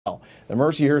The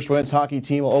Mercyhurst women's hockey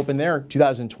team will open their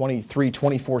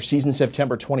 2023-24 season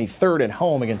September 23rd at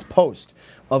home against Post.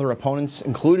 Other opponents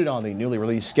included on the newly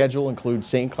released schedule include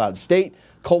St. Cloud State,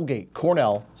 Colgate,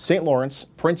 Cornell, St. Lawrence,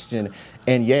 Princeton,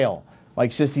 and Yale.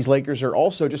 Mike Sisty's Lakers are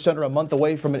also just under a month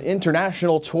away from an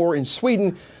international tour in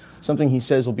Sweden, something he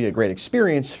says will be a great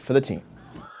experience for the team.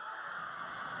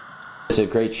 It's a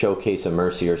great showcase of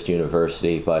Mercyhurst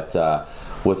University, but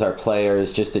with our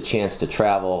players, just a chance to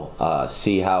travel,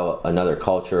 see how another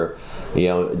culture,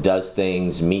 does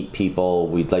things, meet people.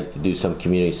 We'd like to do some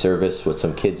community service with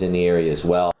some kids in the area as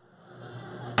well.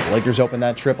 The Lakers open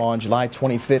that trip on July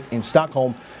 25th in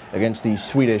Stockholm against the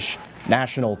Swedish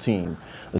national team.